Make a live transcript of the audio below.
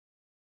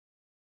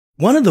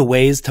One of the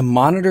ways to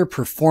monitor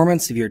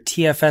performance of your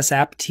TFS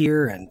app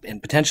tier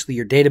and potentially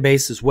your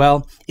database as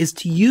well is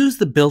to use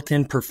the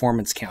built-in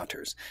performance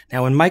counters.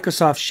 Now, when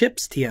Microsoft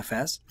ships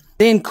TFS,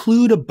 they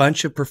include a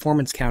bunch of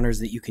performance counters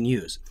that you can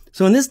use.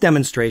 So in this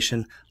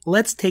demonstration,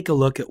 let's take a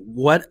look at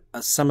what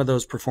some of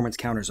those performance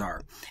counters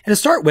are. And to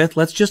start with,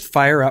 let's just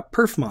fire up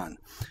perfmon.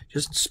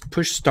 Just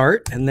push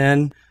start and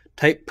then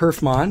type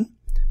perfmon,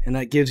 and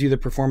that gives you the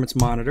performance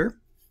monitor.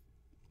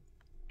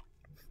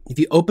 If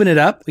you open it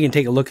up, we can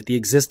take a look at the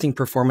existing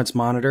performance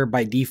monitor.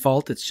 By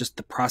default, it's just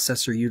the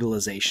processor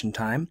utilization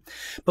time.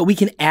 But we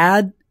can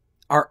add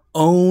our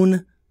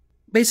own,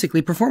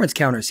 basically, performance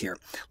counters here.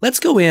 Let's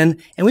go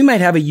in, and we might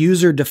have a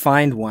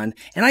user-defined one.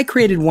 And I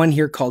created one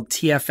here called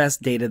TFS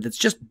data that's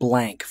just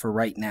blank for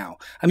right now.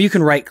 You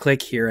can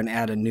right-click here and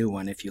add a new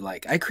one if you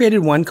like. I created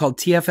one called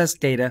TFS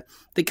data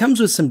that comes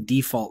with some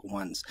default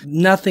ones.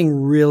 Nothing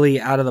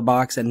really out of the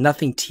box and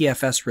nothing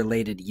TFS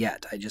related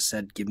yet. I just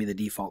said, give me the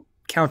default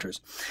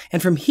counters.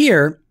 And from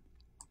here,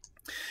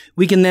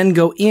 we can then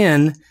go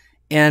in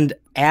and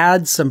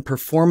add some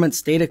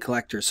performance data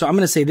collectors. So I'm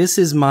going to say this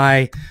is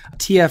my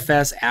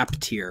TFS app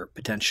tier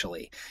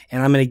potentially,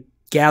 and I'm going to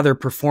gather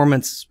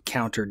performance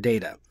counter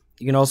data.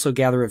 You can also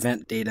gather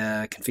event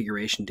data,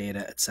 configuration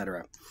data,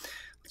 etc.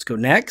 Let's go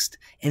next.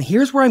 And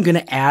here's where I'm going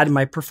to add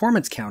my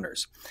performance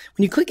counters.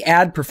 When you click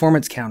add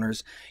performance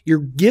counters, you're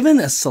given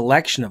a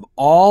selection of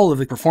all of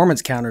the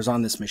performance counters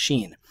on this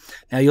machine.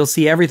 Now you'll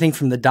see everything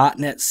from the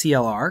 .NET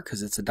CLR,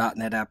 because it's a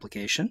 .NET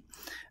application,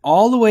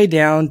 all the way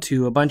down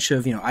to a bunch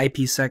of,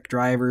 IPsec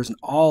drivers and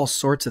all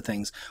sorts of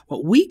things.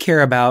 What we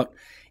care about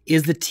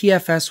is the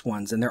TFS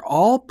ones, and they're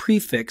all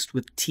prefixed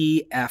with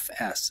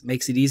TFS.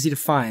 Makes it easy to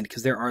find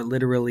because there are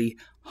literally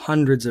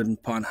hundreds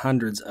upon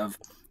hundreds of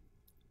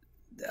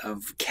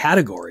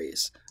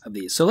categories of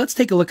these. So let's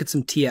take a look at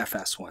some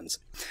TFS ones.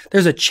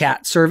 There's a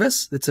chat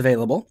service that's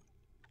available.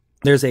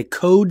 There's a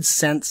code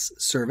sense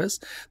service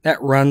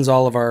that runs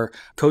all of our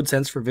code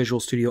sense for Visual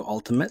Studio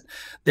Ultimate.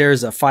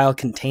 There's a file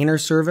container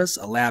service,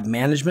 a lab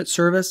management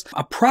service,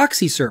 a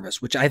proxy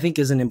service, which I think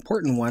is an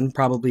important one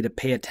probably to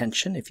pay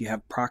attention if you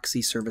have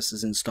proxy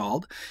services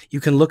installed. You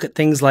can look at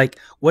things like,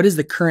 what is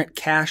the current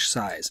cache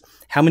size?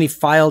 How many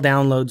file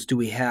downloads do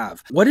we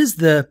have? What is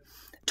the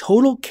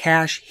total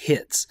cache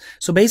hits?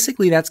 So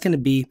basically that's going to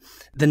be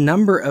the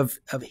number of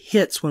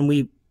hits when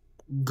we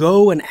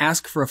go and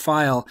ask for a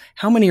file.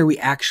 How many are we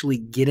actually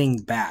getting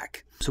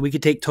back? So we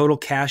could take total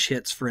cache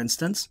hits, for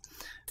instance,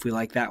 if we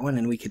like that one,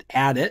 and we could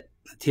add it,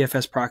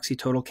 TFS proxy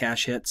total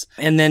cache hits,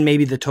 and then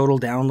maybe the total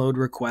download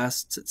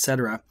requests,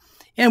 etc.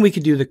 And we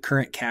could do the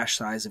current cache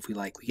size if we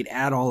like. We could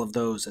add all of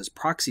those as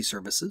proxy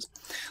services.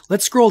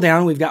 Let's scroll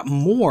down. We've got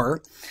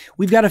more.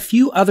 We've got a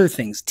few other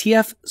things.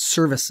 TF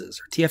services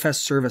or TFS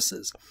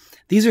services.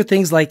 These are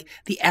things like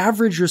the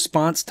average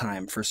response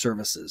time for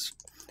services.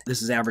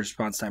 This is average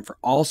response time for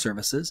all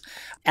services.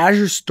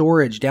 Azure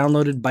Storage,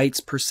 downloaded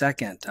bytes per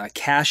second,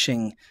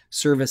 caching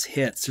service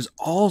hits. There's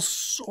all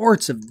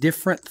sorts of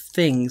different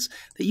things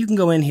that you can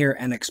go in here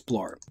and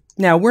explore.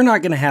 Now, we're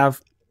not going to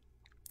have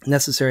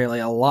necessarily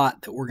a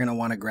lot that we're going to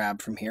want to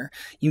grab from here.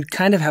 You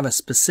kind of have a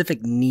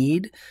specific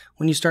need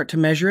when you start to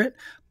measure it,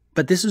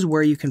 but this is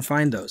where you can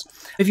find those.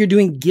 If you're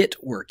doing Git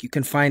work, you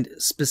can find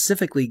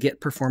specifically Git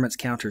performance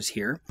counters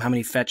here. How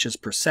many fetches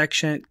per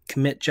second,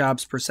 commit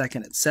jobs per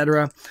second,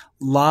 etc. A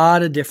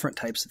lot of different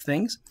types of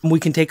things. We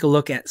can take a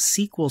look at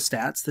SQL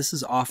stats. This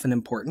is often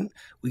important.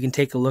 We can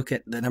take a look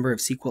at the number of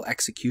SQL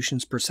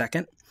executions per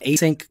second.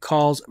 Async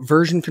calls,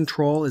 version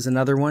control is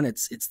another one.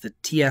 It's the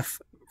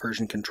TF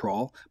version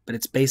control, but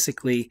it's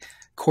basically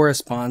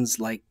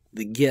corresponds like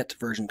the Git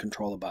version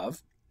control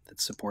above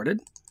that's supported.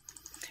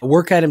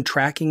 Work item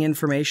tracking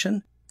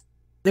information.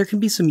 There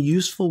can be some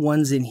useful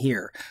ones in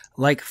here,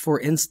 like for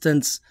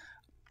instance,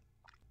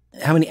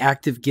 how many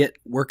active Git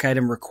work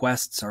item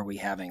requests are we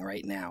having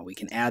right now? We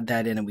can add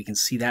that in and we can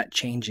see that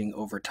changing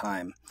over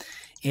time.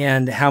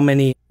 And how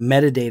many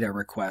metadata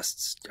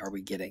requests are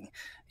we getting?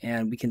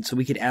 And we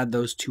could add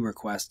those two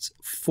requests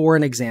for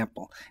an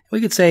example.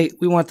 We could say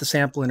we want the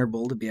sample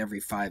interval to be every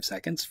 5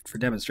 seconds for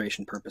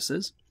demonstration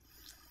purposes,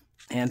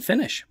 and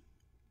finish.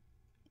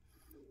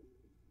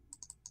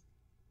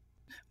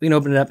 We can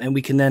open it up and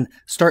we can then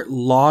start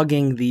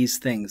logging these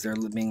things. They're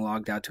being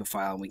logged out to a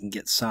file, and we can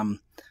get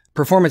some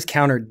performance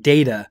counter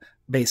data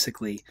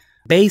basically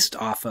based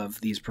off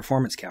of these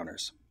performance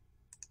counters.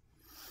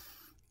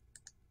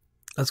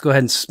 Let's go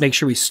ahead and make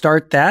sure we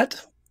start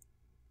that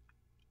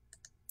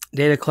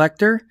data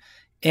collector,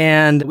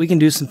 and we can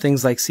do some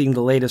things like seeing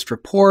the latest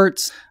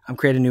reports,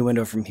 create a new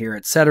window from here,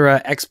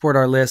 etc., export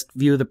our list,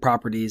 view the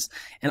properties,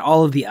 and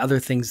all of the other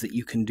things that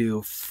you can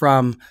do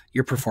from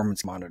your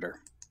performance monitor.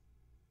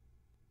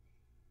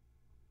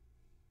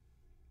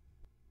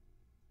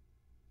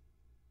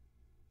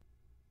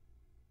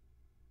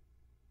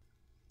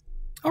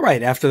 All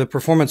right, after the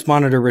performance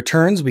monitor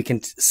returns, we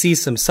can see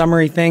some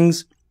summary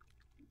things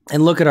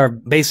and look at our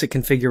basic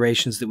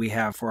configurations that we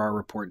have for our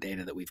report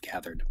data that we've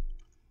gathered.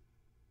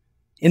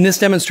 In this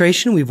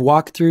demonstration, we've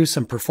walked through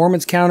some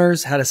performance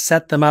counters, how to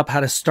set them up,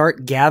 how to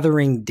start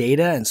gathering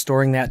data and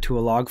storing that to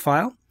a log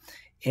file,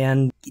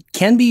 and it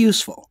can be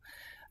useful.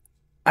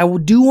 I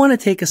do want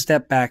to take a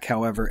step back,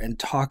 however, and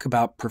talk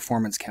about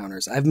performance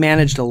counters. I've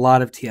managed a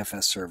lot of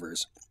TFS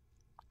servers,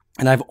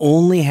 and I've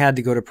only had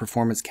to go to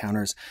performance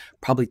counters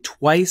probably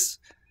twice,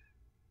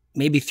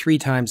 maybe 3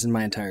 times in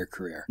my entire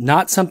career.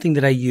 Not something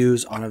that I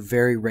use on a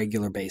very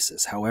regular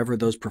basis. However,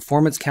 those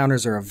performance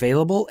counters are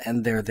available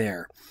and they're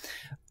there.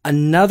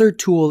 Another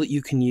tool that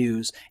you can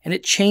use, and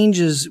it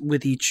changes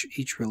with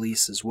each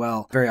release as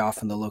well, very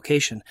often the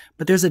location,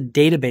 but there's a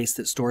database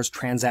that stores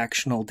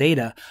transactional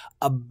data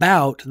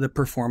about the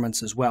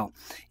performance as well.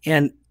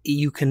 And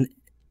you can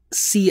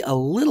see a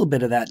little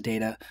bit of that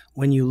data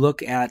when you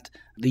look at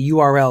the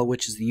URL,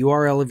 which is the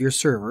URL of your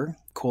server,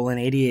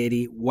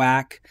 :8080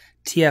 whack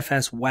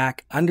TFS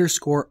whack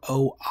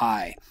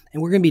 _OI.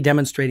 And we're going to be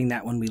demonstrating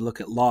that when we look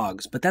at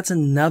logs, but that's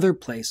another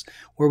place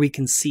where we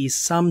can see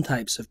some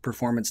types of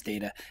performance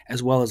data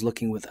as well as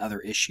looking with other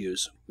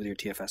issues with your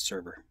TFS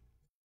server.